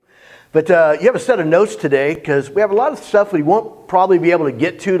But you have a set of notes today because we have a lot of stuff we won't probably be able to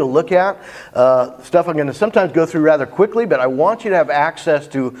get to look at. Stuff I'm going to sometimes go through rather quickly, but I want you to have access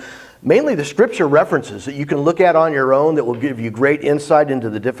to mainly the scripture references that you can look at on your own that will give you great insight into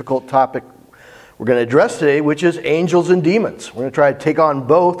the difficult topic we're going to address today, which is angels and demons. We're going to try to take on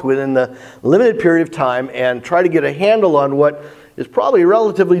both within the limited period of time and try to get a handle on what is probably a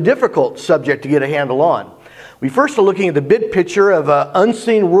relatively difficult subject to get a handle on. We first are looking at the big picture of an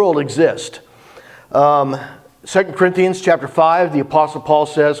unseen world exists. 2 Corinthians chapter 5, the Apostle Paul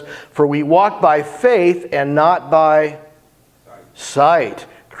says, "For we walk by faith and not by sight."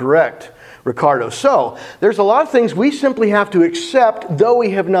 Correct, Ricardo. So, there's a lot of things we simply have to accept though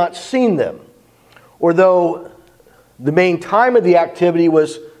we have not seen them. Or though the main time of the activity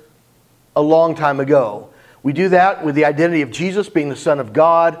was a long time ago. We do that with the identity of Jesus being the Son of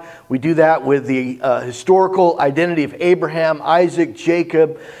God. We do that with the historical identity of Abraham, Isaac,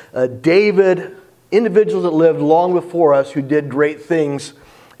 Jacob, David, individuals that lived long before us who did great things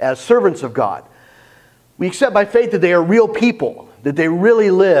as servants of God. We accept by faith that they are real people, that they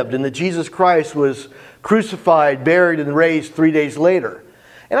really lived, and that Jesus Christ was crucified, buried, and raised 3 days later.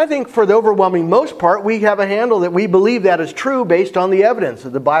 And I think for the overwhelming most part, we have a handle that we believe that is true based on the evidence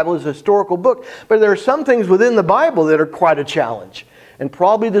that the Bible is a historical book. But there are some things within the Bible that are quite a challenge. And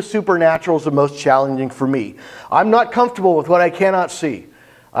probably the supernatural is the most challenging for me. I'm not comfortable with what I cannot see.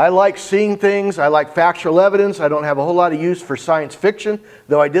 I like seeing things. I like factual evidence. I don't have a whole lot of use for science fiction,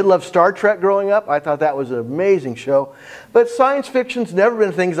 though I did love Star Trek growing up. I thought that was an amazing show. But science fiction's never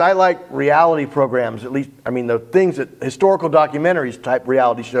been things I like. Reality programs, at least, the things that historical documentaries type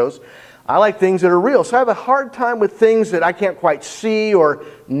reality shows. I like things that are real. So I have a hard time with things that I can't quite see or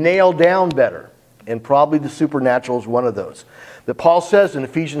nail down better. And probably the supernatural is one of those. That Paul says in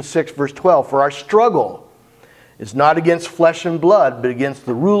Ephesians 6 verse 12, "For our struggle is not against flesh and blood, but against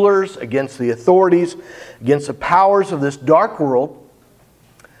the rulers, against the authorities, against the powers of this dark world,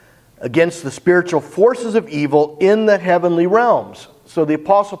 against the spiritual forces of evil in the heavenly realms." So the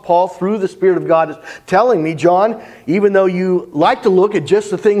Apostle Paul, through the Spirit of God, is telling me, John, even though you like to look at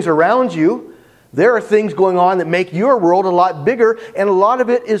just the things around you, there are things going on that make your world a lot bigger, and a lot of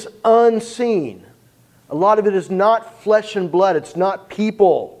it is unseen. A lot of it is not flesh and blood. It's not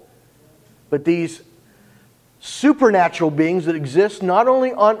people, but these supernatural beings that exist not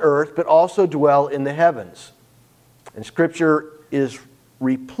only on earth, but also dwell in the heavens. And Scripture is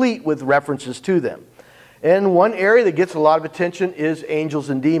replete with references to them. And one area that gets a lot of attention is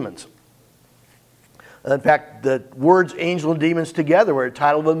angels and demons. In fact, the words angel and demons together were a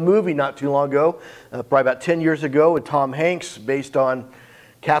title of a movie not too long ago, probably about 10 years ago, with Tom Hanks, based on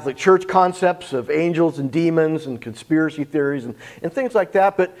Catholic Church concepts of angels and demons and conspiracy theories and things like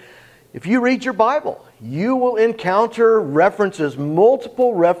that. But if you read your Bible, you will encounter references,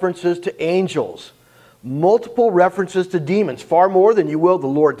 multiple references to angels, multiple references to demons, far more than you will the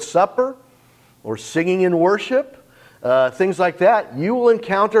Lord's Supper or singing in worship, things like that. You will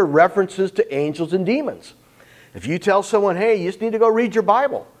encounter references to angels and demons. If you tell someone, hey, you just need to go read your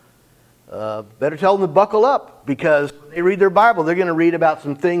Bible, better tell them to buckle up, because when they read their Bible, they're going to read about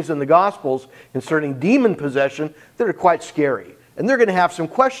some things in the Gospels concerning demon possession that are quite scary. And they're going to have some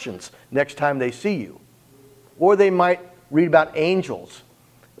questions next time they see you. Or they might read about angels,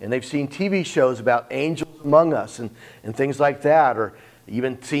 and they've seen TV shows about angels among us and things like that, or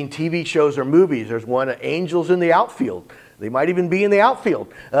even seen TV shows or movies. There's one, Angels in the Outfield. They might even be in the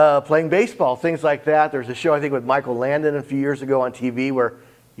outfield playing baseball, things like that. There's a show, I think, with Michael Landon a few years ago on TV where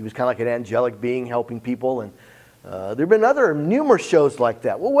he was kind of like an angelic being helping people. And there have been other numerous shows like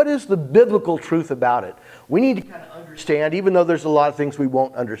that. Well, what is the biblical truth about it? We need to kind of understand, even though there's a lot of things we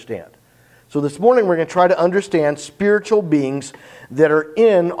won't understand. So this morning we're going to try to understand spiritual beings that are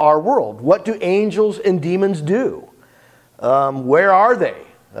in our world. What do angels and demons do? Where are they?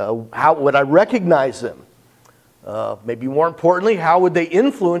 How would I recognize them? Maybe more importantly, how would they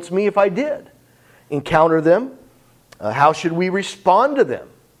influence me if I did encounter them? How should we respond to them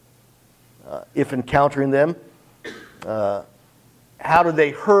if encountering them? How do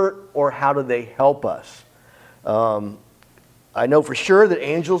they hurt or how do they help us? I know for sure that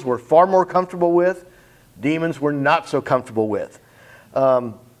angels we're far more comfortable with. Demons we're not so comfortable with.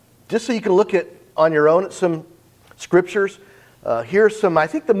 Just so you can look at on your own at some scriptures, here's some, I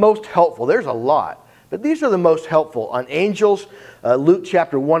think the most helpful. There's a lot, but these are the most helpful. On angels, Luke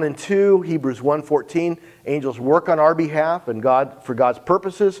chapter 1 and 2, Hebrews 1:14, angels work on our behalf and for God's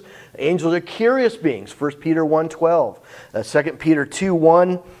purposes. Angels are curious beings, 1 Peter 1:12. 2 Peter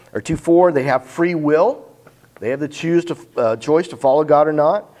 2:1 or 2:4, they have free will. They have the choice to follow God or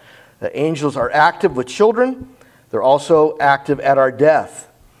not. The angels are active with children. They're also active at our death.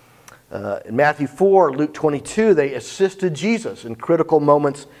 In Matthew 4, Luke 22, they assisted Jesus in critical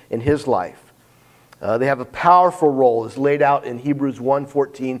moments in his life. They have a powerful role as laid out in Hebrews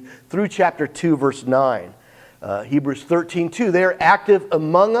 1:14 through chapter 2, verse 9. Hebrews 13:2, they are active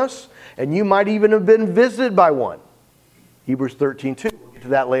among us, and you might even have been visited by one. Hebrews 13:2, we'll get to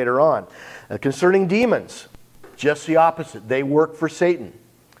that later on. Concerning demons, just the opposite. They work for Satan.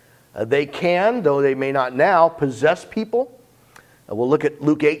 They can, though they may not now, possess people. We'll look at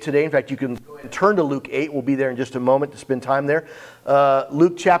Luke 8 today. In fact, you can go ahead and turn to Luke 8. We'll be there in just a moment to spend time there.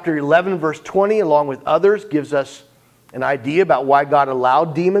 Luke chapter 11, verse 20, along with others, gives us an idea about why God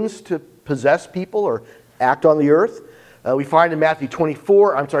allowed demons to possess people or act on the earth. We find in Matthew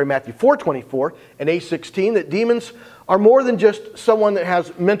 4:24 and 8:16 that demons are more than just someone that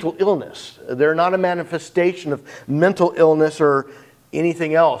has mental illness. They're not a manifestation of mental illness or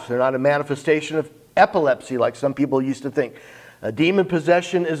anything else. They're not a manifestation of epilepsy like some people used to think. Demon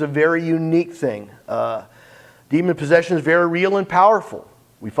possession is a very unique thing. Demon possession is very real and powerful.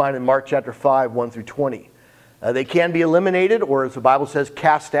 We find in Mark chapter 5, 1 through 20. They can be eliminated, or as the Bible says,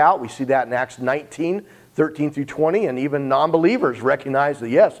 cast out. We see that in Acts 19, 13 through 20, and even non-believers recognize that,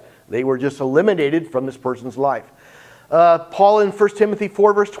 yes, they were just eliminated from this person's life. Paul in 1 Timothy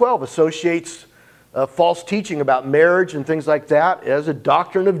 4, verse 12, associates false teaching about marriage and things like that as a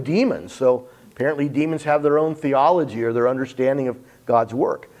doctrine of demons. So apparently demons have their own theology or their understanding of God's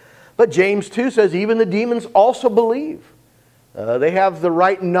work. But James 2 says even the demons also believe. They have the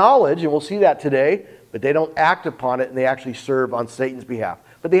right knowledge, and we'll see that today, but they don't act upon it, and they actually serve on Satan's behalf.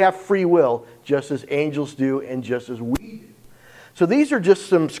 But they have free will, just as angels do and just as we do. So these are just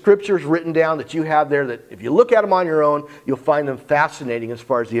some scriptures written down that you have there that if you look at them on your own, you'll find them fascinating as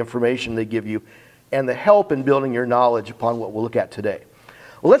far as the information they give you and the help in building your knowledge upon what we'll look at today.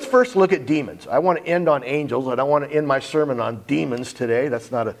 Well, let's first look at demons. I want to end on angels. I don't want to end my sermon on demons today.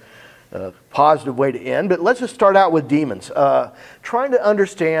 That's not a positive way to end. But let's just start out with demons. Trying to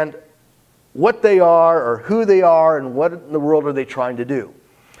understand what they are or who they are and what in the world are they trying to do.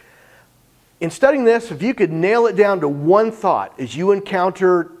 In studying this, if you could nail it down to one thought as you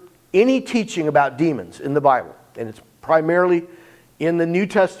encounter any teaching about demons in the Bible, and it's primarily in the New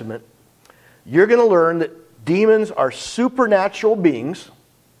Testament, you're going to learn that demons are supernatural beings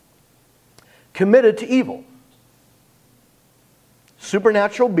committed to evil.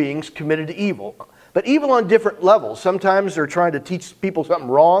 Supernatural beings committed to evil. But evil on different levels. Sometimes they're trying to teach people something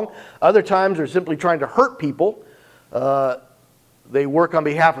wrong. Other times they're simply trying to hurt people. They work on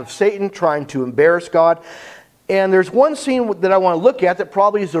behalf of Satan, trying to embarrass God. And there's one scene that I want to look at that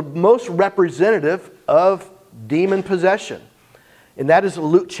probably is the most representative of demon possession. And that is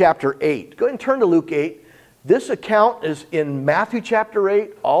Luke chapter 8. Go ahead and turn to Luke 8. This account is in Matthew chapter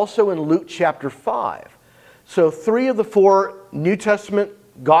 8, also in Luke chapter 5. So 3 of the 4 New Testament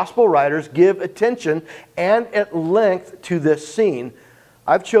gospel writers give attention and at length to this scene.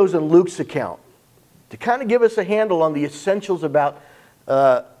 I've chosen Luke's account to kind of give us a handle on the essentials about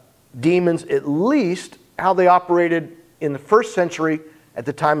demons, at least how they operated in the first century at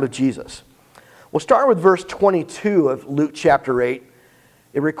the time of Jesus. We'll start with verse 22 of Luke chapter 8.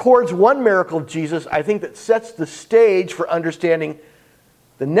 It records one miracle of Jesus, I think, that sets the stage for understanding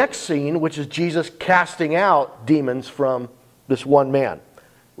the next scene, which is Jesus casting out demons from this one man.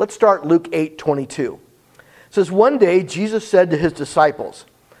 Let's start Luke 8:22. It says, one day Jesus said to his disciples,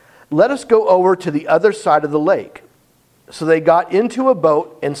 let us go over to the other side of the lake. So they got into a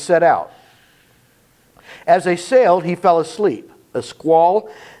boat and set out. As they sailed, he fell asleep. A squall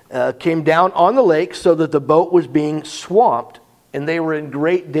came down on the lake so that the boat was being swamped, and they were in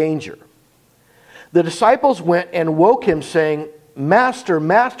great danger. The disciples went and woke him, saying, Master,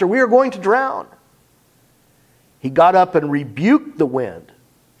 Master, we are going to drown. He got up and rebuked the wind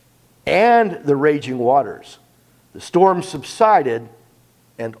and the raging waters. The storm subsided,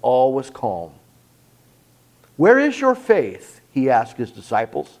 and all was calm. Where is your faith? He asked his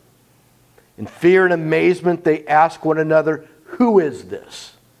disciples. In fear and amazement, they asked one another, who is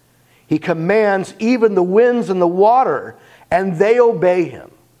this? He commands even the winds and the water, and they obey him.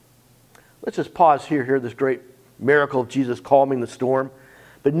 Let's just pause here, hear this great miracle of Jesus calming the storm.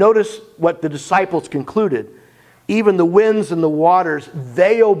 But notice what the disciples concluded. Even the winds and the waters,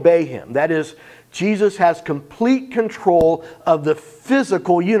 they obey him. That is, Jesus has complete control of the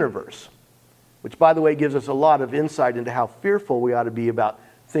physical universe, which, by the way, gives us a lot of insight into how fearful we ought to be about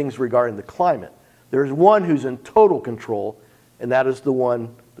things regarding the climate. There's one who's in total control, and that is the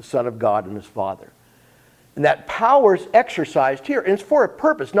one, the Son of God and his Father. And that power is exercised here, and it's for a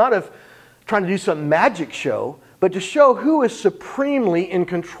purpose, not of trying to do some magic show, but to show who is supremely in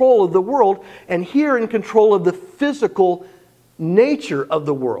control of the world, and here in control of the physical nature of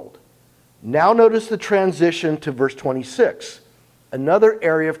the world. Now notice the transition to verse 26, another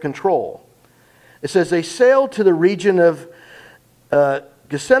area of control. It says, they sailed to the region of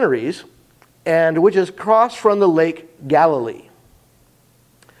Gennesaret, and which is across from the lake Galilee.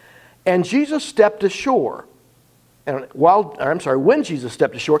 And Jesus stepped ashore. And when Jesus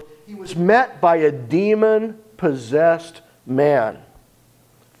stepped ashore, he was met by a demon-possessed man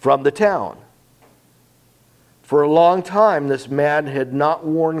from the town. For a long time, this man had not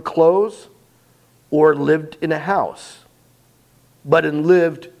worn clothes or lived in a house, but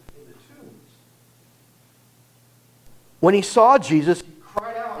lived in the tombs. When he saw Jesus, he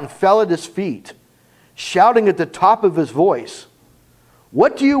cried out and fell at his feet, shouting at the top of his voice,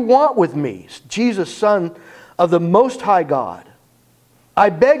 "What do you want with me, Jesus, Son of the Most High God? I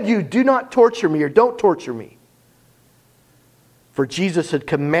beg you, do not torture me," or don't torture me. For Jesus had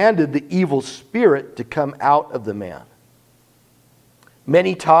commanded the evil spirit to come out of the man.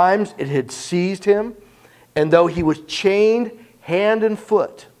 Many times it had seized him, and though he was chained hand and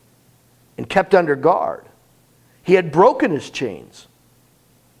foot and kept under guard, he had broken his chains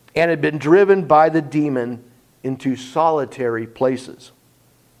and had been driven by the demon into solitary places.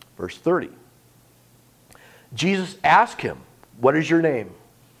 Verse 30. Jesus asked him, "What is your name?"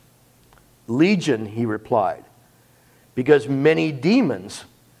 "Legion," he replied, because many demons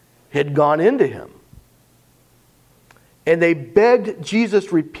had gone into him. And they begged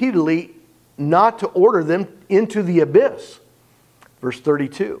Jesus repeatedly not to order them into the abyss. Verse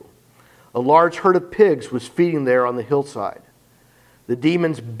 32. A large herd of pigs was feeding there on the hillside. The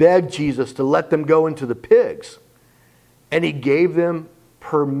demons begged Jesus to let them go into the pigs, and he gave them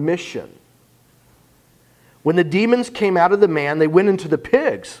permission. When the demons came out of the man, they went into the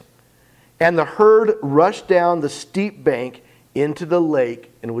pigs, and the herd rushed down the steep bank into the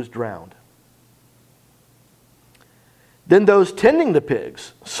lake and was drowned. Then those tending the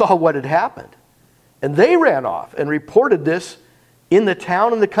pigs saw what had happened, and they ran off and reported this in the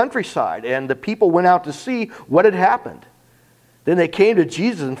town and the countryside, and the people went out to see what had happened. Then they came to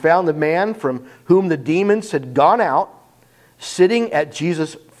Jesus and found the man from whom the demons had gone out, sitting at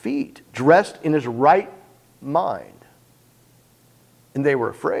Jesus' feet, dressed in his right mind. And they were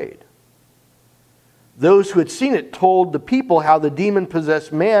afraid. Those who had seen it told the people how the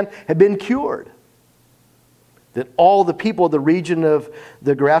demon-possessed man had been cured. Then all the people of the region of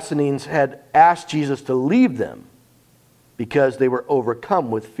the Gerasenes had asked Jesus to leave them because they were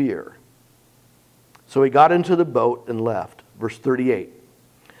overcome with fear. So he got into the boat and left. Verse 38.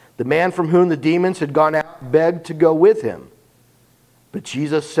 The man from whom the demons had gone out begged to go with him. But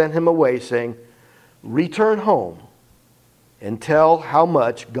Jesus sent him away, saying, "Return home and tell how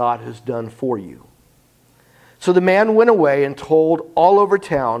much God has done for you." So the man went away and told all over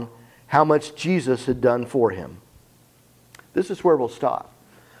town how much Jesus had done for him. This is where we'll stop.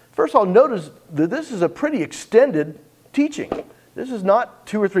 First of all, notice that this is a pretty extended teaching. This is not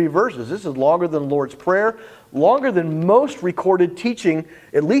 2 or 3 verses. This is longer than the Lord's Prayer, longer than most recorded teaching,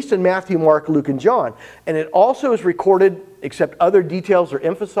 at least in Matthew, Mark, Luke, and John. And it also is recorded, except other details are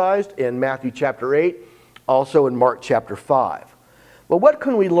emphasized, in Matthew chapter 8, also in Mark chapter 5. But what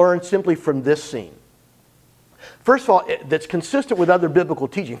can we learn simply from this scene? First of all, that's consistent with other biblical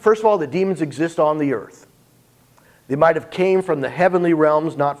teaching. First of all, the demons exist on the earth. They might have came from the heavenly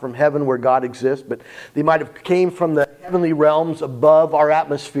realms, not from heaven where God exists, but they might have came from the heavenly realms above our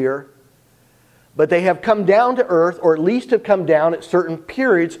atmosphere. But they have come down to earth, or at least have come down at certain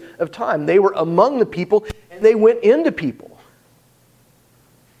periods of time. They were among the people, and they went into people.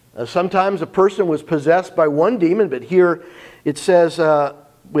 Sometimes a person was possessed by one demon, but here it says,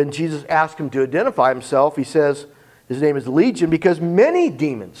 when Jesus asked him to identify himself, he says his name is Legion because many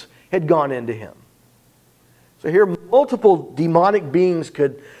demons had gone into him. So here multiple demonic beings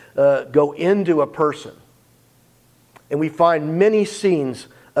could go into a person. And we find many scenes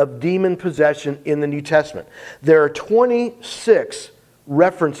of demon possession in the New Testament. There are 26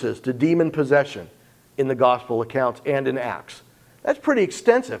 references to demon possession in the gospel accounts and in Acts. That's pretty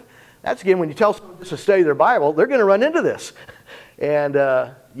extensive. That's, again, when you tell someone to study their Bible, they're going to run into this. And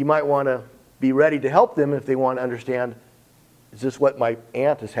you might want to be ready to help them if they want to understand, is this what my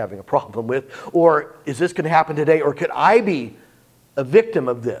aunt is having a problem with? Or is this going to happen today? Or could I be a victim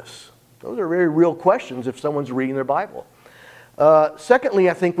of this? Those are very real questions if someone's reading their Bible. Secondly,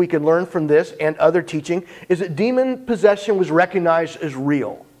 I think we can learn from this and other teaching is that demon possession was recognized as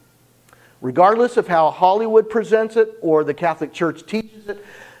real. Regardless of how Hollywood presents it or the Catholic Church teaches it,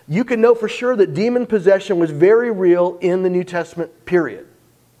 you can know for sure that demon possession was very real in the New Testament period.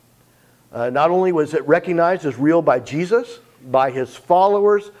 Not only was it recognized as real by Jesus, by his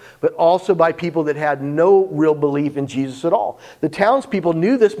followers, but also by people that had no real belief in Jesus at all. The townspeople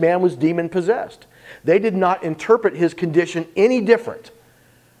knew this man was demon-possessed. They did not interpret his condition any different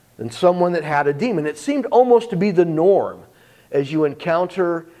than someone that had a demon. It seemed almost to be the norm as you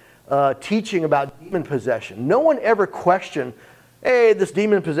encounter teaching about demon possession. No one ever questioned, hey, this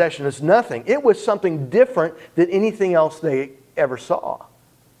demon possession is nothing. It was something different than anything else they ever saw.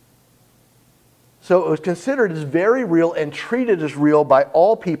 So it was considered as very real and treated as real by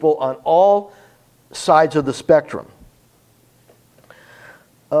all people on all sides of the spectrum.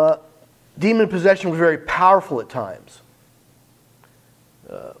 Demon possession was very powerful at times.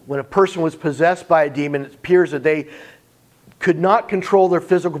 When a person was possessed by a demon, it appears that they could not control their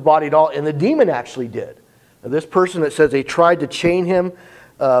physical body at all, and the demon actually did. Now, this person that says they tried to chain him,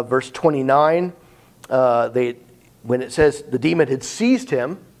 verse 29, when it says the demon had seized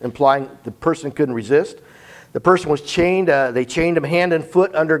him, implying the person couldn't resist. The person was chained. They chained him hand and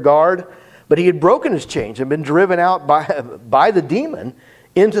foot under guard, but he had broken his chains and been driven out by the demon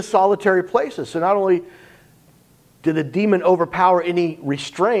into solitary places. So not only did the demon overpower any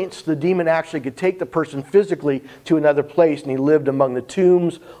restraints, the demon actually could take the person physically to another place, and he lived among the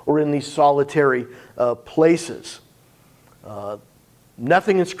tombs or in these solitary places.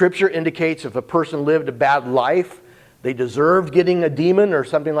 Nothing in Scripture indicates if a person lived a bad life, they deserved getting a demon or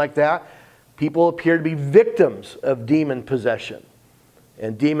something like that. People appear to be victims of demon possession.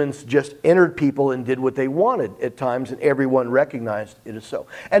 And demons just entered people and did what they wanted at times, and everyone recognized it as so.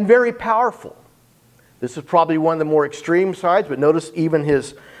 And very powerful. This is probably one of the more extreme sides, but notice even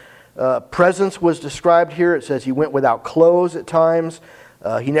his presence was described here. It says he went without clothes at times.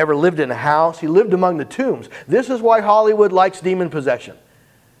 He never lived in a house. He lived among the tombs. This is why Hollywood likes demon possession.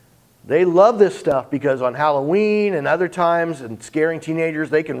 They love this stuff because on Halloween and other times and scaring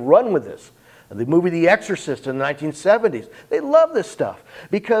teenagers, they can run with this. The movie The Exorcist in the 1970s, they love this stuff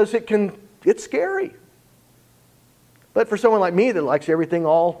because it's scary. But for someone like me that likes everything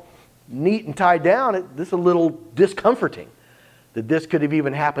all neat and tied down, this is a little discomforting that this could have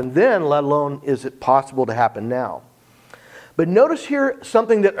even happened then, let alone is it possible to happen now. But notice here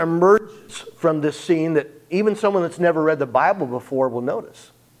something that emerges from this scene that even someone that's never read the Bible before will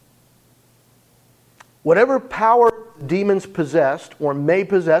notice. Whatever power demons possessed or may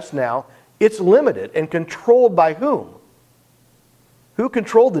possess now, it's limited and controlled by whom? Who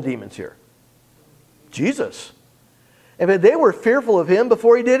controlled the demons here? Jesus. And they were fearful of him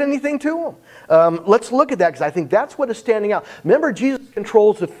before he did anything to them. Let's look at that because I think that's what is standing out. Remember, Jesus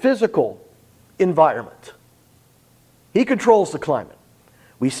controls the physical environment. He controls the climate.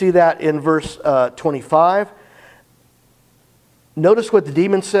 We see that in verse 25. Notice what the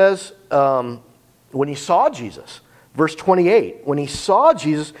demon says when he saw Jesus. Verse 28, when he saw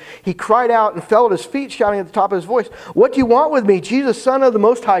Jesus, he cried out and fell at his feet, shouting at the top of his voice, "What do you want with me, Jesus, Son of the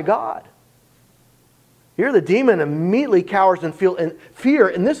Most High God?" Here the demon immediately cowers in fear,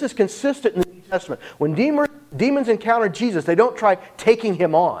 and this is consistent in the New Testament. When demons encounter Jesus, they don't try taking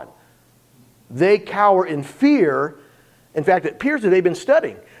him on. They cower in fear. In fact, it appears that they've been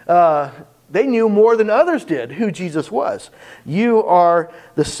studying. They knew more than others did who Jesus was. "You are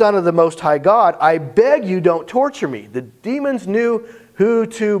the Son of the Most High God. I beg you, don't torture me." The demons knew who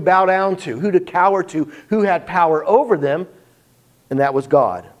to bow down to, who to cower to, who had power over them, and that was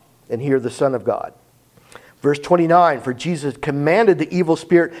God. And here the Son of God. Verse 29, for Jesus commanded the evil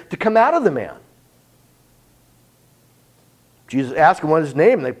spirit to come out of the man. Jesus asked him what his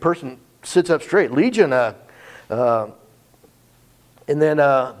name, and the person sits up straight. Legion, and then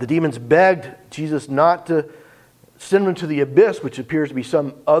the demons begged Jesus not to send them to the abyss, which appears to be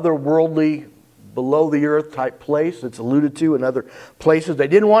some otherworldly, below-the-earth type place that's alluded to in other places. They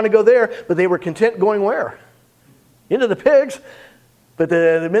didn't want to go there, but they were content going where? Into the pigs. But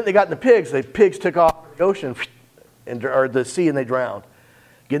the minute they got in the pigs took off the ocean or the sea, and they drowned.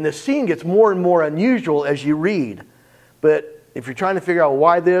 Again, this scene gets more and more unusual as you read. But if you're trying to figure out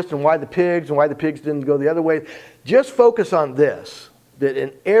why this and why the pigs didn't go the other way, just focus on this, that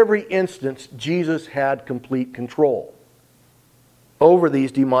in every instance, Jesus had complete control over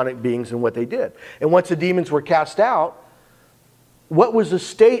these demonic beings and what they did. And once the demons were cast out, what was the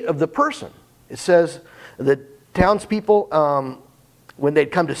state of the person? It says the townspeople, when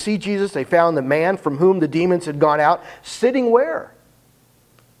they'd come to see Jesus, they found the man from whom the demons had gone out sitting where?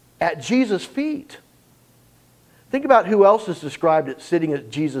 At Jesus' feet. Think about who else is described as sitting at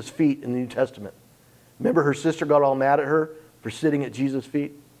Jesus' feet in the New Testament. Remember her sister got all mad at her for sitting at Jesus'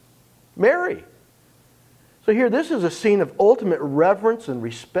 feet? Mary. So here, this is a scene of ultimate reverence and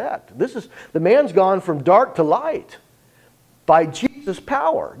respect. The man's gone from dark to light by Jesus'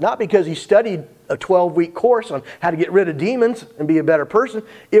 power. Not because he studied a 12-week course on how to get rid of demons and be a better person.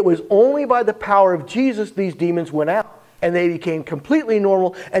 It was only by the power of Jesus these demons went out. And they became completely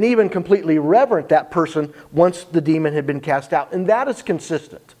normal and even completely reverent, that person, once the demon had been cast out. And that is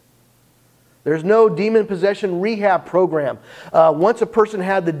consistent. There's no demon possession rehab program. Once a person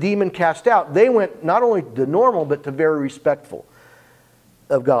had the demon cast out, they went not only to normal, but to very respectful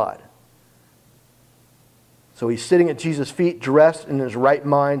of God. So he's sitting at Jesus' feet, dressed in his right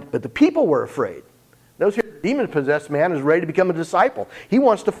mind, but the people were afraid. Those here, the demon-possessed man is ready to become a disciple. He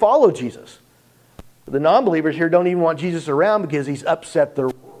wants to follow Jesus. The non-believers here don't even want Jesus around because he's upset their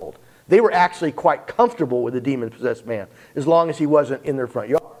world. They were actually quite comfortable with the demon-possessed man as long as he wasn't in their front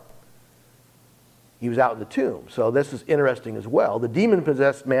yard. He was out in the tomb. So this is interesting as well. The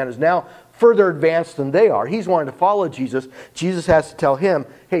demon-possessed man is now further advanced than they are. He's wanting to follow Jesus. Jesus has to tell him,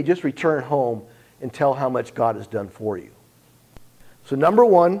 hey, just return home and tell how much God has done for you. So number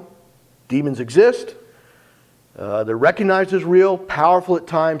one, demons exist. They're recognized as real, powerful at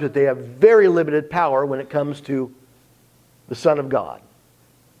times, but they have very limited power when it comes to the Son of God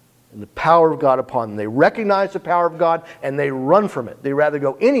and the power of God upon them. They recognize the power of God and they run from it. They rather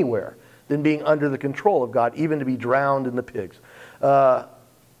go anywhere than being under the control of God, even to be drowned in the pigs.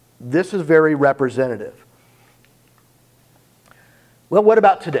 This is very representative. Well, what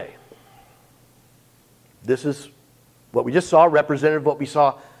about today? This is what we just saw, representative of what we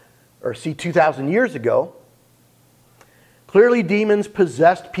saw or see 2,000 years ago. Clearly, demons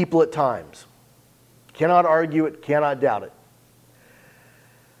possessed people at times. Cannot argue it, cannot doubt it.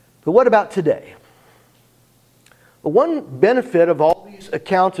 But what about today? The one benefit of all these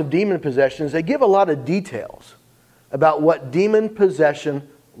accounts of demon possession is they give a lot of details about what demon possession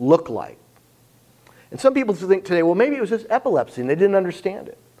looked like. And some people think today, well, maybe it was just epilepsy and they didn't understand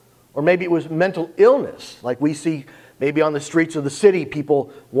it. Or maybe it was mental illness, like we see maybe on the streets of the city,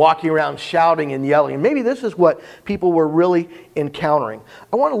 people walking around shouting and yelling. And maybe this is what people were really encountering.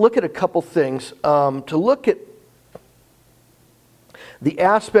 I want to look at a couple things to look at the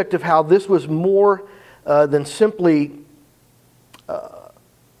aspect of how this was more than simply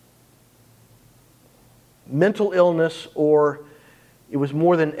mental illness, or it was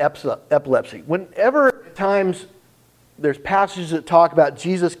more than epilepsy. Whenever at times there's passages that talk about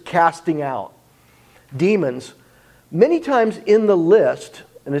Jesus casting out demons, many times in the list,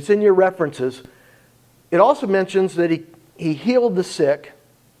 and it's in your references, it also mentions that he healed the sick.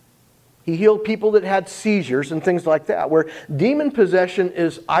 He healed people that had seizures and things like that, where demon possession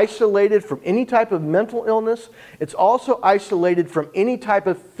is isolated from any type of mental illness. It's also isolated from any type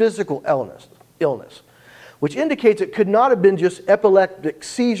of physical illness, which indicates it could not have been just epileptic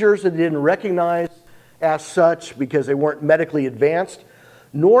seizures that they didn't recognize as such because they weren't medically advanced,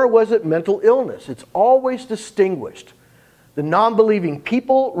 nor was it mental illness. It's always distinguished. The non-believing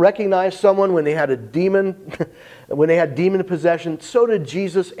people recognized someone when they had a demon, when they had demon possession. So did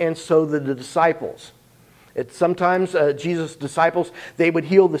Jesus, and so did the disciples. Sometimes Jesus' disciples, they would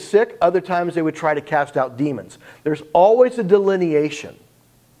heal the sick. Other times they would try to cast out demons. There's always a delineation.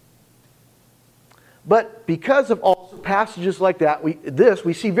 But because of also passages like that,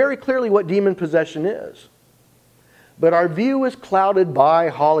 we see very clearly what demon possession is. But our view is clouded by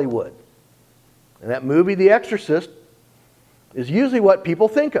Hollywood. And that movie, The Exorcist, is usually what people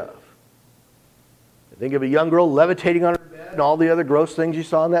think of. They think of a young girl levitating on her bed and all the other gross things you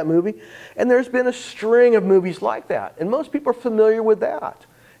saw in that movie. And there's been a string of movies like that. And most people are familiar with that.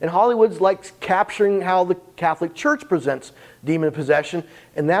 And Hollywood's like capturing how the Catholic Church presents demon possession,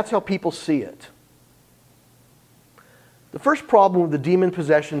 and that's how people see it. The first problem with the demon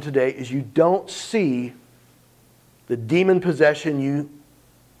possession today is you don't see the demon possession you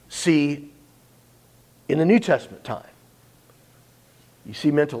see in the New Testament time. You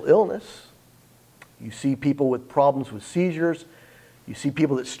see mental illness. You see people with problems with seizures. You see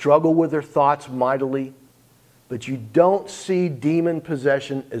people that struggle with their thoughts mightily. But you don't see demon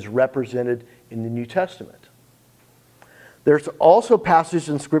possession as represented in the New Testament. There's also passages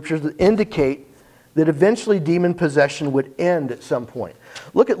in Scriptures that indicate that eventually demon possession would end at some point.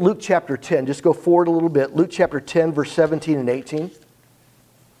 Look at Luke chapter 10. Just go forward a little bit. Luke chapter 10, verse 17 and 18.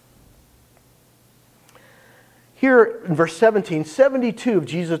 Here in verse 17, 72 of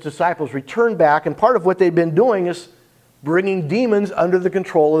Jesus' disciples returned back, and part of what they'd been doing is bringing demons under the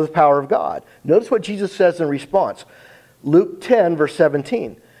control of the power of God. Notice what Jesus says in response. Luke 10, verse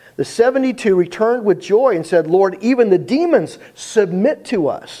 17. The 72 returned with joy and said, Lord, even the demons submit to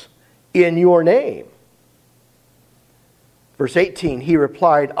us in your name. Verse 18, he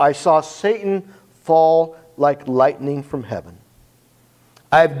replied, I saw Satan fall like lightning from heaven.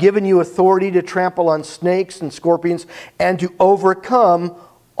 I have given you authority to trample on snakes and scorpions and to overcome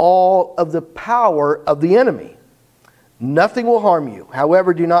all of the power of the enemy. Nothing will harm you.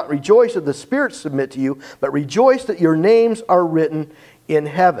 However, do not rejoice that the spirits submit to you, but rejoice that your names are written in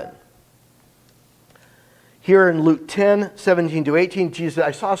heaven. Here in Luke 10, 17 to 18, Jesus said,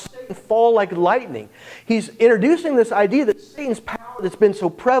 I saw Satan fall like lightning. He's introducing this idea that Satan's power that's been so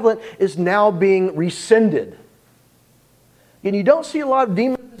prevalent is now being rescinded. And you don't see a lot of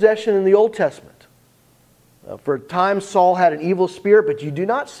demon possession in the Old Testament. For a time, Saul had an evil spirit, but you do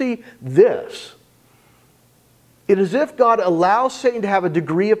not see this. It is as if God allows Satan to have a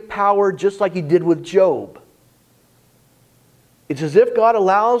degree of power just like he did with Job. It's as if God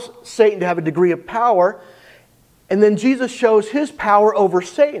allows Satan to have a degree of power, and then Jesus shows his power over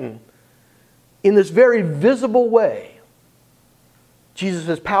Satan in this very visible way. Jesus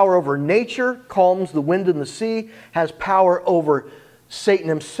has power over nature, calms the wind and the sea, has power over Satan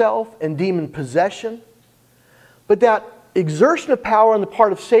himself and demon possession. But that exertion of power on the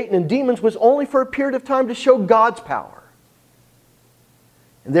part of Satan and demons was only for a period of time to show God's power.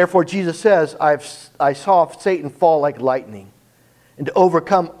 And therefore Jesus says, I saw Satan fall like lightning, and to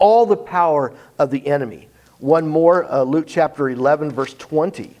overcome all the power of the enemy. One more, Luke chapter 11, verse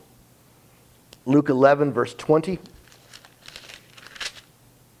 20. Luke 11, verse 20.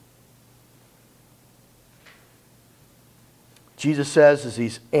 Jesus says, as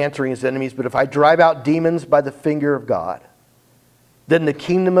he's answering his enemies, but if I drive out demons by the finger of God, then the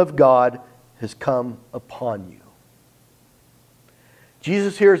kingdom of God has come upon you.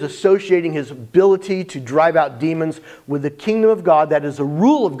 Jesus here is associating his ability to drive out demons with the kingdom of God, that is a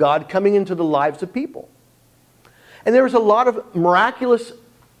rule of God coming into the lives of people. And there was a lot of miraculous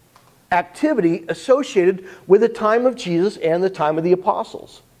activity associated with the time of Jesus and the time of the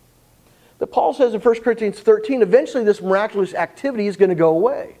apostles. That Paul says in 1 Corinthians 13, eventually this miraculous activity is going to go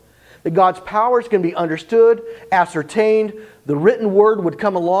away. That God's power is going to be understood, ascertained. The written word would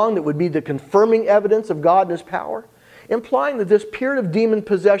come along that would be the confirming evidence of God and his power, implying that this period of demon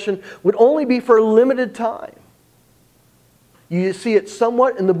possession would only be for a limited time. You see it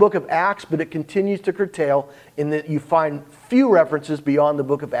somewhat in the book of Acts, but it continues to curtail in that you find few references beyond the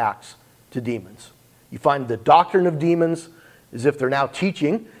book of Acts to demons. You find the doctrine of demons as if they're now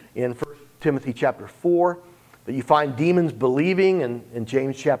teaching in 1 Timothy chapter 4, but you find demons believing in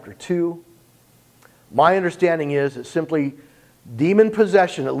James chapter 2. My understanding is that simply demon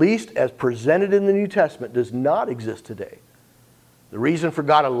possession, at least as presented in the New Testament, does not exist today. The reason for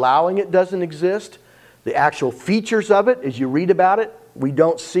God allowing it doesn't exist. The actual features of it, as you read about it, we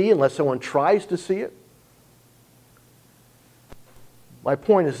don't see unless someone tries to see it. My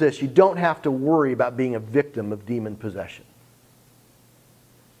point is this: you don't have to worry about being a victim of demon possession.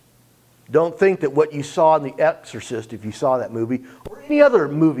 Don't think that what you saw in The Exorcist, if you saw that movie, or any other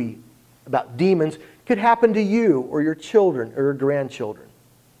movie about demons, could happen to you or your children or your grandchildren.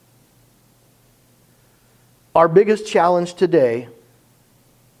 Our biggest challenge today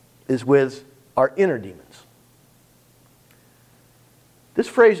is with our inner demons. This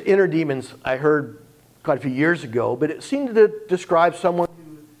phrase, inner demons, I heard quite a few years ago, but it seemed to describe someone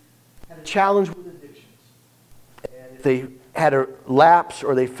who had a challenge with addictions. And if they had a lapse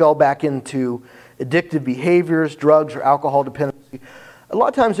or they fell back into addictive behaviors, drugs or alcohol dependency, a lot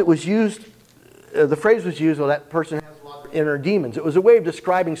of times it was used, the phrase was used, well, that person has a lot of inner demons. It was a way of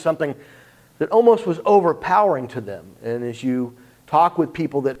describing something that almost was overpowering to them. And as you talk with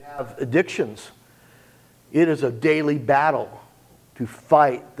people that have addictions, it is a daily battle to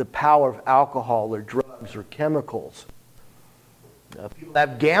fight the power of alcohol or drugs or chemicals. People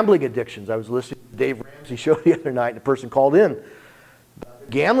have gambling addictions. I was listening to Dave Ramsey's show the other night, and a person called in about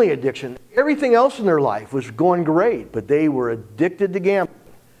gambling addiction. Everything else in their life was going great, but they were addicted to gambling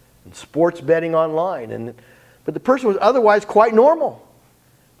and sports betting online. But the person was otherwise quite normal,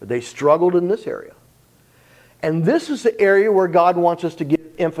 but they struggled in this area. And this is the area where God wants us to give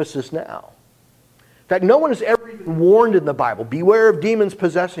emphasis now. In fact, no one has ever even warned in the Bible, beware of demons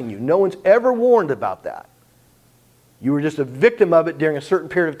possessing you. No one's ever warned about that. You were just a victim of it during a certain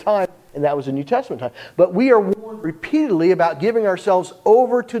period of time, and that was a New Testament time. But we are warned repeatedly about giving ourselves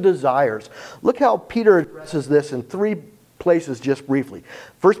over to desires. Look how Peter addresses this in 3 places just briefly.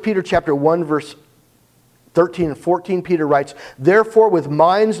 1 Peter chapter 1, verse 13 and 14, Peter writes, therefore, with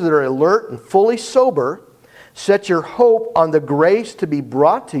minds that are alert and fully sober, set your hope on the grace to be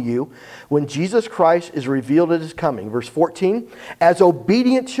brought to you when Jesus Christ is revealed at his coming. Verse 14, as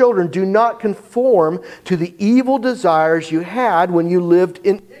obedient children, do not conform to the evil desires you had when you lived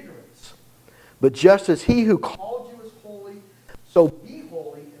in ignorance. But just as he who called you is holy, so be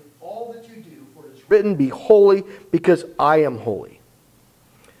holy in all that you do. For it is written, be holy because I am holy.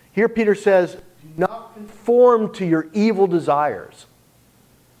 Here Peter says, do not conform to your evil desires.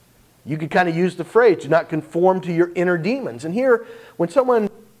 You could kind of use the phrase, do not conform to your inner demons. And here, when someone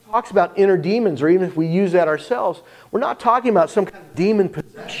talks about inner demons, or even if we use that ourselves, we're not talking about some kind of demon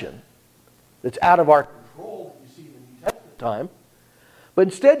possession that's out of our control that you see in the New Testament time. But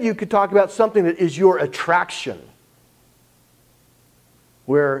instead, you could talk about something that is your attraction,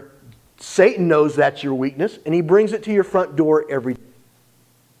 where Satan knows that's your weakness, and he brings it to your front door every day.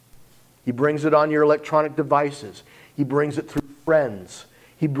 He brings it on your electronic devices. He brings it through friends.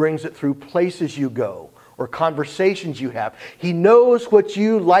 He brings it through places you go or conversations you have. He knows what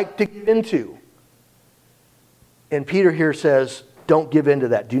you like to get into. And Peter here says, don't give in to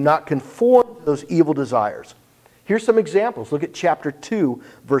that. Do not conform to those evil desires. Here's some examples. Look at chapter 2,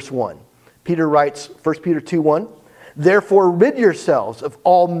 verse 1. Peter writes, 1 Peter 2:1, therefore rid yourselves of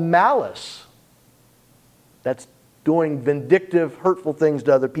all malice. That's doing vindictive, hurtful things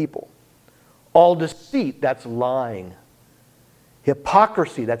to other people. All deceit, that's lying.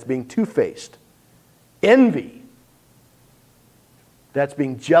 Hypocrisy, that's being two-faced. Envy, that's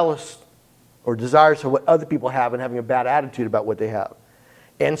being jealous or desirous of what other people have and having a bad attitude about what they have.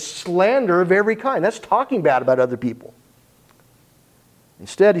 And slander of every kind, that's talking bad about other people.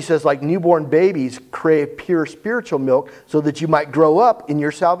 Instead, he says, like newborn babies, crave pure spiritual milk so that you might grow up in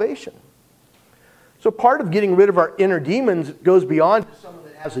your salvation. So part of getting rid of our inner demons goes beyond someone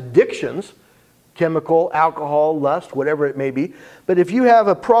that has addictions, chemical, alcohol, lust, whatever it may be. But if you have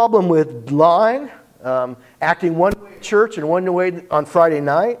a problem with lying, acting one way at church and one way on Friday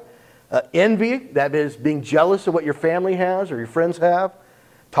night, envy, that is being jealous of what your family has or your friends have,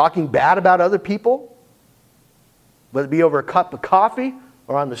 talking bad about other people, whether it be over a cup of coffee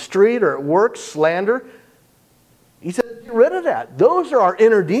or on the street or at work, slander. He said, get rid of that. Those are our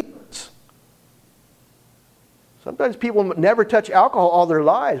inner demons. Sometimes people never touch alcohol all their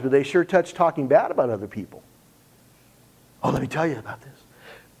lives, but they sure touch talking bad about other people. Oh, let me tell you about this.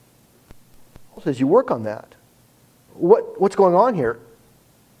 Paul says you work on that. What's going on here?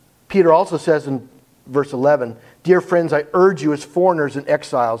 Peter also says in verse 11, dear friends, I urge you as foreigners and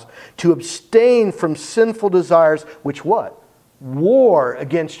exiles to abstain from sinful desires, which what? War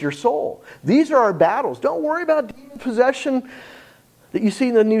against your soul. These are our battles. Don't worry about demon possession that you see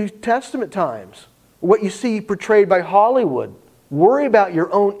in the New Testament times, what you see portrayed by Hollywood. Worry about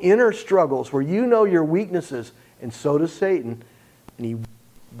your own inner struggles where you know your weaknesses, and so does Satan. And he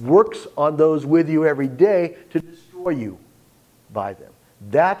works on those with you every day to destroy you by them.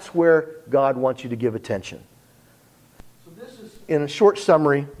 That's where God wants you to give attention. So this is, in a short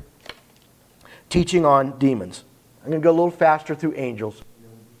summary, teaching on demons. I'm going to go a little faster through angels.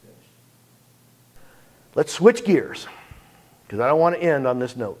 Let's switch gears, because I don't want to end on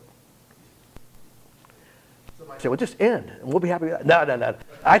this note. Somebody say, well, just end, and we'll be happy with that. No.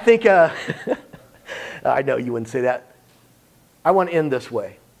 I think, I know you wouldn't say that. I want to end this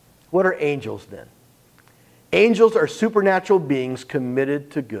way. What are angels then? Angels are supernatural beings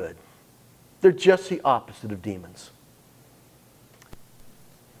committed to good. They're just the opposite of demons.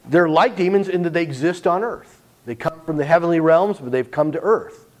 They're like demons in that they exist on earth. They come from the heavenly realms, but they've come to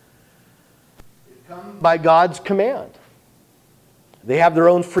earth. They've come by God's command. They have their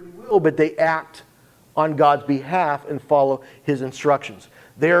own free will, but they act on God's behalf and follow His instructions.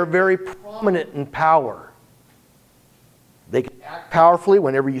 They are very prominent in power. They can act powerfully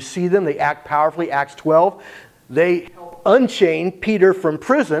whenever you see them. They act powerfully. Acts 12. They help unchain Peter from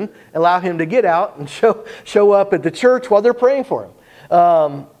prison, allow him to get out and show up at the church while they're praying for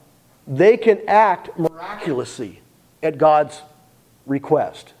him. They can act miraculously at God's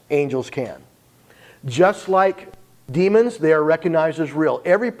request. Angels can. Just like demons, they are recognized as real.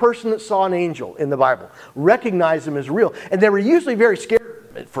 Every person that saw an angel in the Bible recognized them as real. And they were usually very scared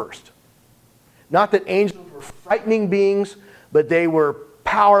of them at first. Not that angels were frightening beings, but they were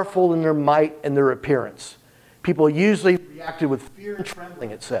powerful in their might and their appearance. People usually reacted with fear and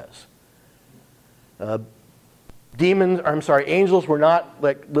trembling, it says. Angels were not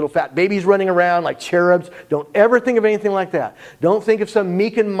like little fat babies running around like cherubs. Don't ever think of anything like that. Don't think of some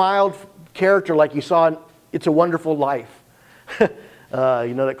meek and mild character like you saw in It's a Wonderful Life.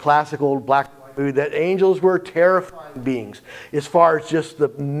 That classical black and white movie. That angels were terrifying beings as far as just the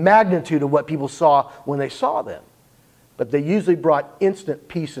magnitude of what people saw when they saw them. But they usually brought instant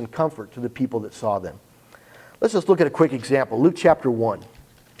peace and comfort to the people that saw them. Let's just look at a quick example. Luke chapter 1.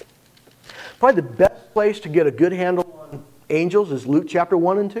 Probably the best place to get a good handle on angels is Luke chapter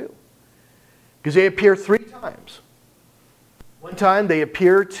 1 and 2. Because they appear 3 times. One time they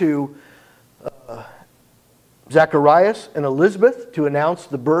appear to Zacharias and Elizabeth to announce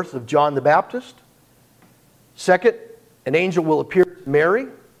the birth of John the Baptist. Second, an angel will appear to Mary,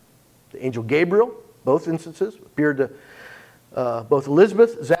 the angel Gabriel, both instances, appeared to both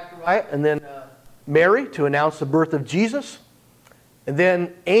Elizabeth, Zacharias, Zachariah and then Mary to announce the birth of Jesus. And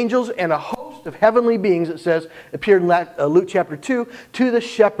then angels and a host of heavenly beings, it says, appeared in Luke chapter 2 to the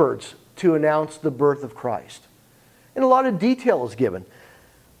shepherds to announce the birth of Christ. And a lot of detail is given.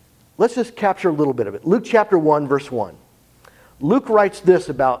 Let's just capture a little bit of it. Luke chapter 1, verse 1. Luke writes this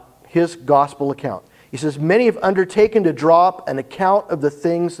about his gospel account. He says, many have undertaken to draw up an account of the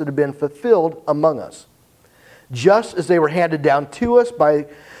things that have been fulfilled among us, just as they were handed down to us by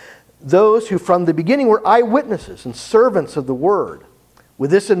those who from the beginning were eyewitnesses and servants of the word. With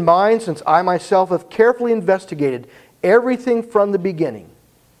this in mind, since I myself have carefully investigated everything from the beginning,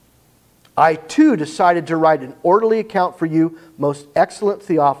 I too decided to write an orderly account for you, most excellent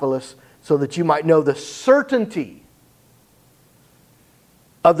Theophilus, so that you might know the certainty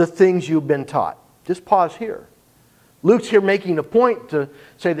of the things you've been taught. Just pause here. Luke's here making a point to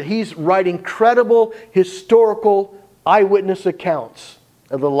say that he's writing credible, historical, eyewitness accounts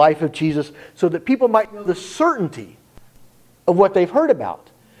of the life of Jesus so that people might know the certainty of what they've heard about.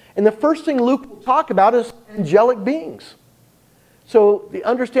 And the first thing Luke will talk about is angelic beings. So the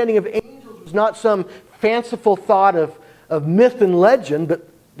understanding of angels is not some fanciful thought of myth and legend, but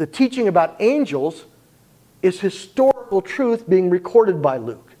the teaching about angels is historical truth being recorded by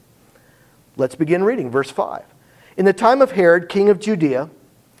Luke. Let's begin reading, verse 5. In the time of Herod, king of Judea,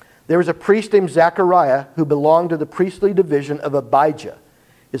 there was a priest named Zachariah who belonged to the priestly division of Abijah.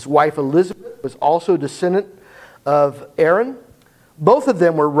 His wife Elizabeth was also a descendant of Aaron. Both of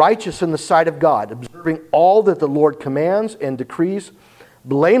them were righteous in the sight of God, observing all that the Lord commands and decrees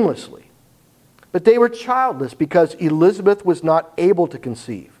blamelessly. But they were childless because Elizabeth was not able to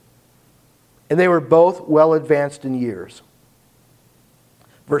conceive. And they were both well advanced in years.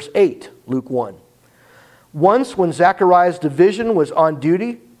 Verse 8, Luke 1. Once when Zachariah's division was on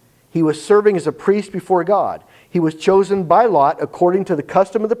duty, he was serving as a priest before God. He was chosen by lot, according to the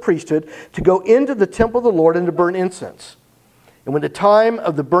custom of the priesthood, to go into the temple of the Lord and to burn incense. And when the time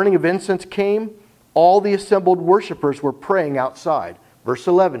of the burning of incense came, all the assembled worshipers were praying outside. Verse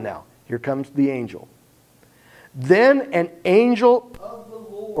 11 now. Here comes the angel. Then an angel of the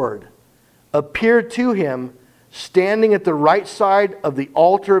Lord appeared to him, standing at the right side of the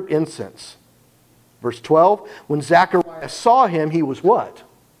altar of incense. Verse 12, when Zachariah saw him, he was what?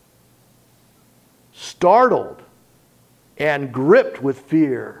 Startled and gripped with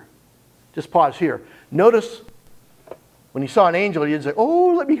fear. Just pause here. Notice when he saw an angel, he didn't say,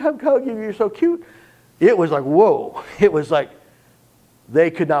 oh, let me hug you, you're so cute. It was like, whoa. It was like they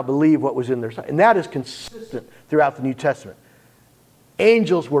could not believe what was in their sight. And that is consistent throughout the New Testament.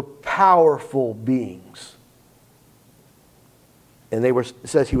 Angels were powerful beings. And it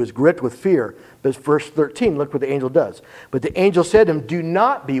says he was gripped with fear. But verse 13, look what the angel does. But the angel said to him, do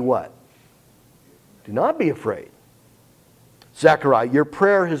not be what? Do not be afraid. Zechariah, your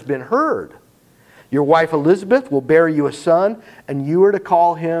prayer has been heard. Your wife Elizabeth will bear you a son, and you are to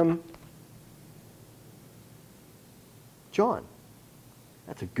call him John.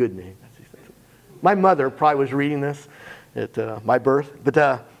 That's a good name. My mother probably was reading this at my birth.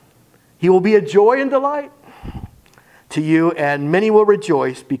 But he will be a joy and delight to you, and many will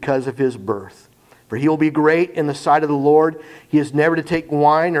rejoice because of his birth. For he will be great in the sight of the Lord. He is never to take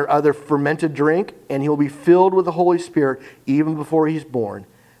wine or other fermented drink, and he will be filled with the Holy Spirit even before he is born.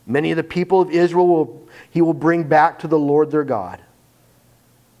 Many of the people of Israel he will bring back to the Lord their God.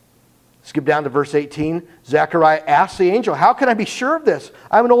 Skip down to verse 18. Zechariah asked the angel, how can I be sure of this?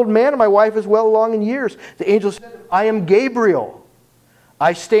 I'm an old man and my wife is well along in years. The angel said, I am Gabriel.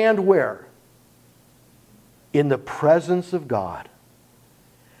 I stand where? In the presence of God,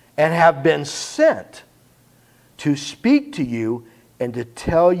 and have been sent to speak to you and to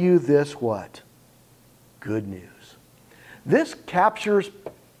tell you this what? Good news. This captures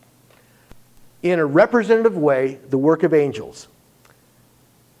in a representative way the work of angels.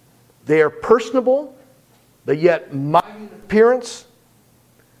 They are personable, but yet mighty in appearance.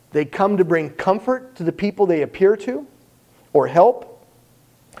 They come to bring comfort to the people they appear to, or help.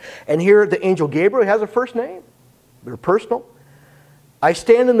 And here the angel Gabriel has a first name. They're personal. I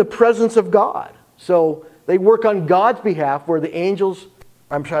stand in the presence of God. So they work on God's behalf, where the angels,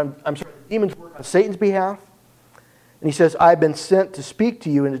 the demons work on Satan's behalf. And he says, I've been sent to speak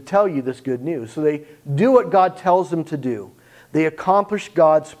to you and to tell you this good news. So they do what God tells them to do. They accomplish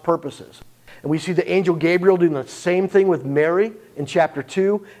God's purposes. And we see the angel Gabriel doing the same thing with Mary in chapter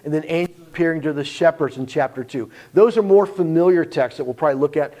 2, and then angels appearing to the shepherds in chapter 2. Those are more familiar texts that we'll probably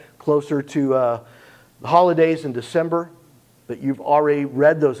look at closer to the holidays in December, but you've already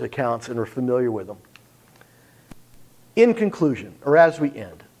read those accounts and are familiar with them. In conclusion, or as we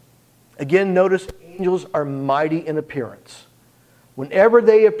end, again, notice angels are mighty in appearance. Whenever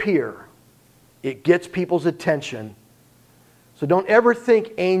they appear, it gets people's attention. So don't ever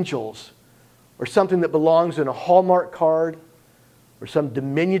think angels are something that belongs in a Hallmark card or some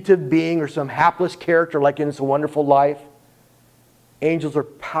diminutive being or some hapless character like in It's a Wonderful Life. Angels are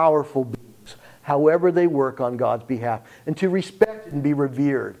powerful beings, however they work on God's behalf, and to respect and be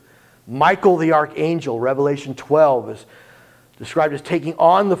revered. Michael the archangel, Revelation 12, is described as taking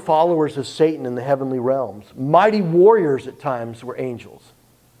on the followers of Satan in the heavenly realms. Mighty warriors at times were angels.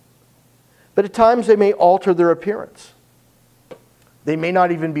 But at times they may alter their appearance. They may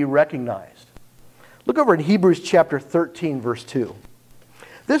not even be recognized. Look over in Hebrews chapter 13, verse 2.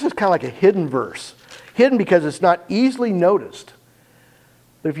 This is kind of like a hidden verse. Hidden because it's not easily noticed.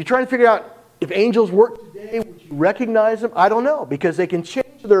 But if you're trying to figure out if angels work today, would you recognize them? I don't know, because they can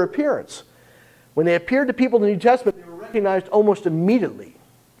change their appearance. When they appeared to people in the New Testament, they were recognized almost immediately,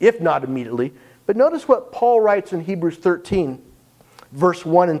 if not immediately. But notice what Paul writes in Hebrews 13, verse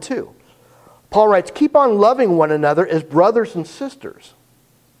 1 and 2. Paul writes, "Keep on loving one another as brothers and sisters."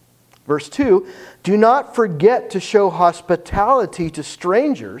 Verse 2, "Do not forget to show hospitality to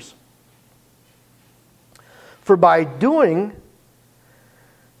strangers, for by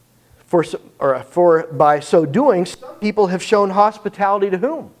so doing, some people have shown hospitality to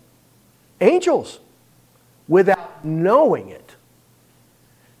whom? Angels, without knowing it."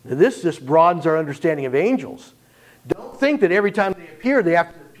 Now this just broadens our understanding of angels. Don't think that every time they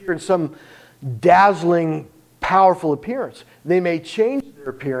have to appear in some dazzling, powerful appearance. They may change their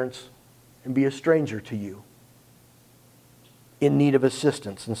appearance and be a stranger to you, in need of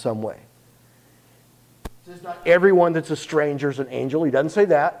assistance in some way. He says not everyone that's a stranger is an angel. He doesn't say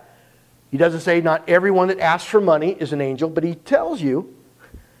that. He doesn't say not everyone that asks for money is an angel, but he tells you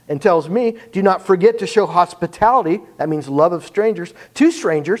and tells me, do not forget to show hospitality, that means love of strangers, to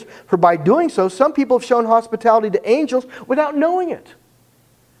strangers, for by doing so, some people have shown hospitality to angels without knowing it.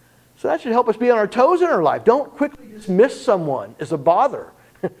 So that should help us be on our toes in our life. Don't quickly dismiss someone as a bother.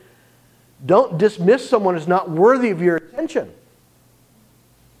 Don't dismiss someone as not worthy of your attention.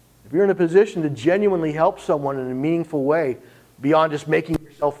 If you're in a position to genuinely help someone in a meaningful way, beyond just making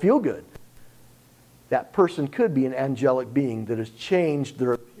yourself feel good, that person could be an angelic being that has changed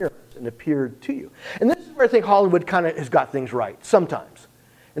their appearance and appeared to you. And this is where I think Hollywood kind of has got things right, sometimes.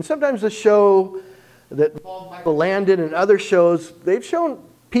 And sometimes the show that Michael Landon and other shows, they've shown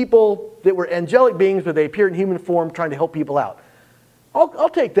people that were angelic beings, but they appeared in human form trying to help people out. I'll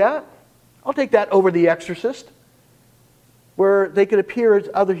take that. I'll take that over The Exorcist, where they could appear as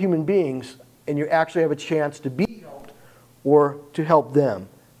other human beings and you actually have a chance to be helped or to help them.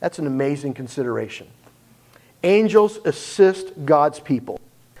 That's an amazing consideration. Angels assist God's people.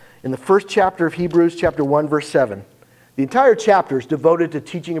 In the first chapter of Hebrews, chapter 1, verse 7, the entire chapter is devoted to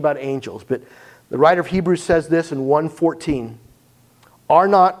teaching about angels, but the writer of Hebrews says this in 1:14. "Are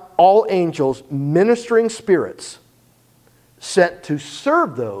not all angels ministering spirits sent to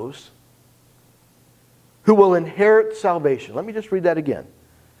serve those who will inherit salvation?" Let me just read that again.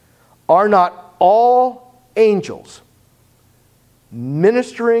 "Are not all angels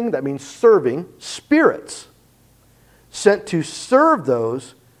ministering," that means serving, "spirits sent to serve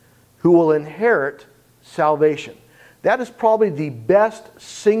those who will inherit salvation?" That is probably the best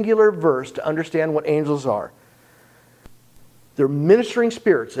singular verse to understand what angels are. They're ministering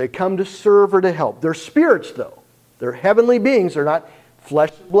spirits. They come to serve or to help. They're spirits, though. They're heavenly beings. They're not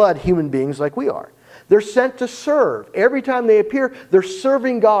flesh and blood human beings like we are. They're sent to serve. Every time they appear, they're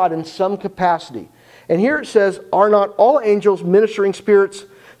serving God in some capacity. And here it says, "Are not all angels ministering spirits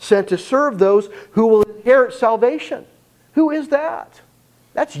sent to serve those who will inherit salvation?" Who is that?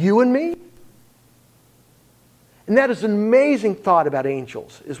 That's you and me. And that is an amazing thought about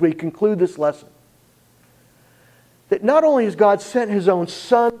angels as we conclude this lesson. That not only has God sent His own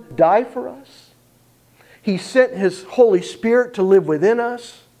Son to die for us, He sent His Holy Spirit to live within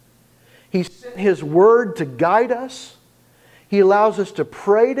us, He sent His Word to guide us, He allows us to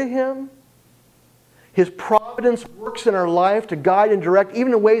pray to Him, His providence works in our life to guide and direct,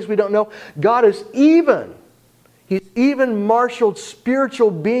 even in ways we don't know. God is He's even marshaled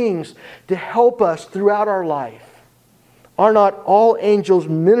spiritual beings to help us throughout our life. Are not all angels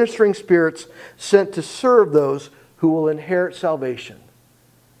ministering spirits sent to serve those who will inherit salvation?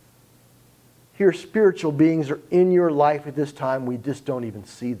 Here, spiritual beings are in your life at this time. We just don't even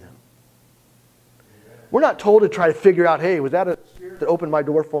see them. We're not told to try to figure out, hey, was that a spirit that opened my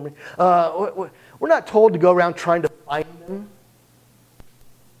door for me? We're not told to go around trying to find them.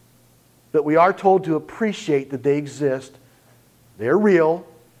 But we are told to appreciate that they exist. They're real,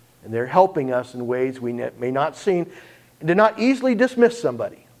 and they're helping us in ways we may not see. And to not easily dismiss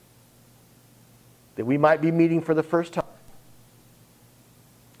somebody that we might be meeting for the first time.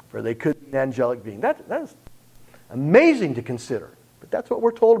 for they could be an angelic being. That is amazing to consider. But that's what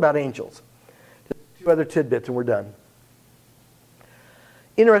we're told about angels. Just 2 other tidbits and we're done.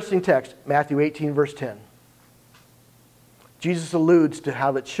 Interesting text, Matthew 18, verse 10. Jesus alludes to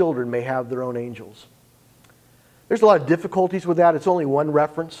how that children may have their own angels. There's a lot of difficulties with that. It's only one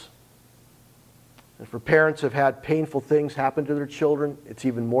reference. And for parents who have had painful things happen to their children, it's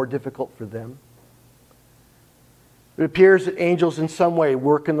even more difficult for them. It appears that angels in some way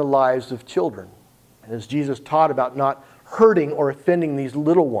work in the lives of children. And as Jesus taught about not hurting or offending these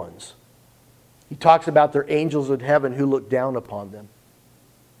little ones, he talks about their angels in heaven who look down upon them.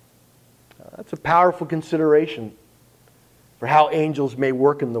 That's a powerful consideration for how angels may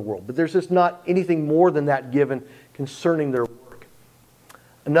work in the world. But there's just not anything more than that given concerning their work.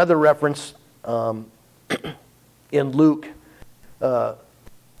 Another reference in Luke, the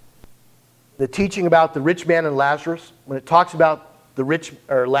teaching about the rich man and Lazarus, when it talks about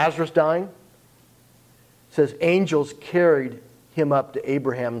Lazarus dying, it says angels carried him up to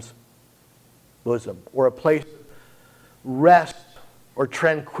Abraham's bosom, or a place of rest or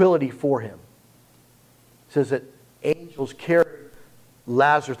tranquility for him. It says that angels carried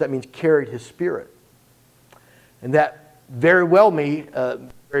Lazarus, that means carried his spirit. And that very well may be,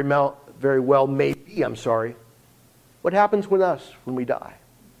 what happens with us when we die.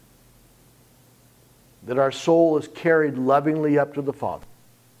 That our soul is carried lovingly up to the Father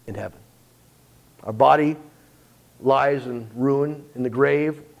in heaven. Our body lies in ruin in the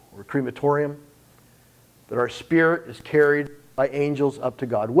grave or crematorium. That our spirit is carried by angels up to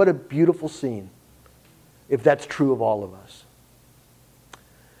God. What a beautiful scene, if that's true of all of us.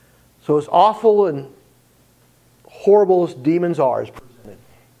 So as awful and horrible as demons are as presented,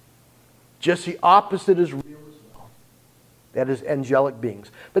 just the opposite is real as well. That is angelic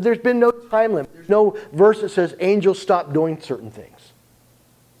beings. But there's been no time limit. There's no verse that says angels stop doing certain things.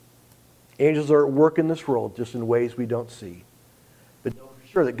 Angels are at work in this world just in ways we don't see. But know for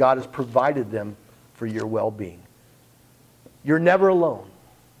sure that God has provided them for your well-being. You're never alone.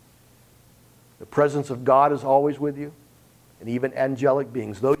 The presence of God is always with you, and even angelic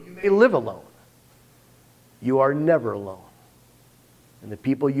beings. Though you may live alone, you are never alone. And the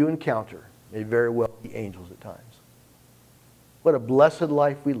people you encounter may very well be angels at times. What a blessed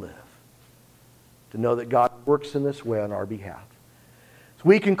life we live, to know that God works in this way on our behalf. As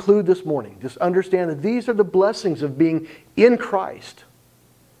we conclude this morning, just understand that these are the blessings of being in Christ.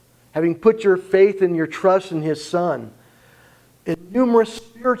 Having put your faith and your trust in His Son, in numerous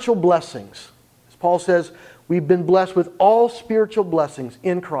spiritual blessings. As Paul says, we've been blessed with all spiritual blessings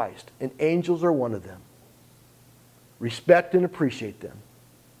in Christ, and angels are one of them. Respect and appreciate them,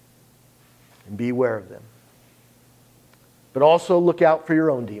 and be aware of them. But also look out for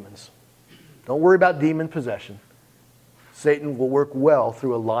your own demons. Don't worry about demon possession. Satan will work well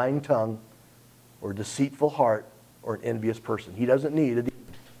through a lying tongue or a deceitful heart or an envious person. He doesn't need a demon.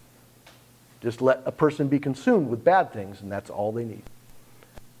 Just let a person be consumed with bad things, and that's all they need.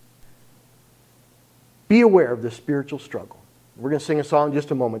 Be aware of this spiritual struggle. We're going to sing a song in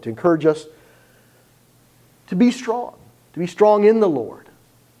just a moment to encourage us to be strong in the Lord.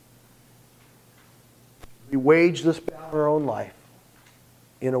 We wage this battle in our own life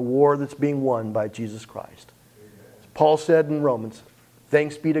in a war that's being won by Jesus Christ. As Paul said in Romans,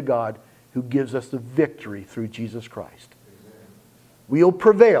 thanks be to God who gives us the victory through Jesus Christ. We'll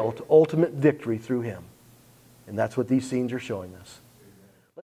prevail to ultimate victory through Him. And that's what these scenes are showing us.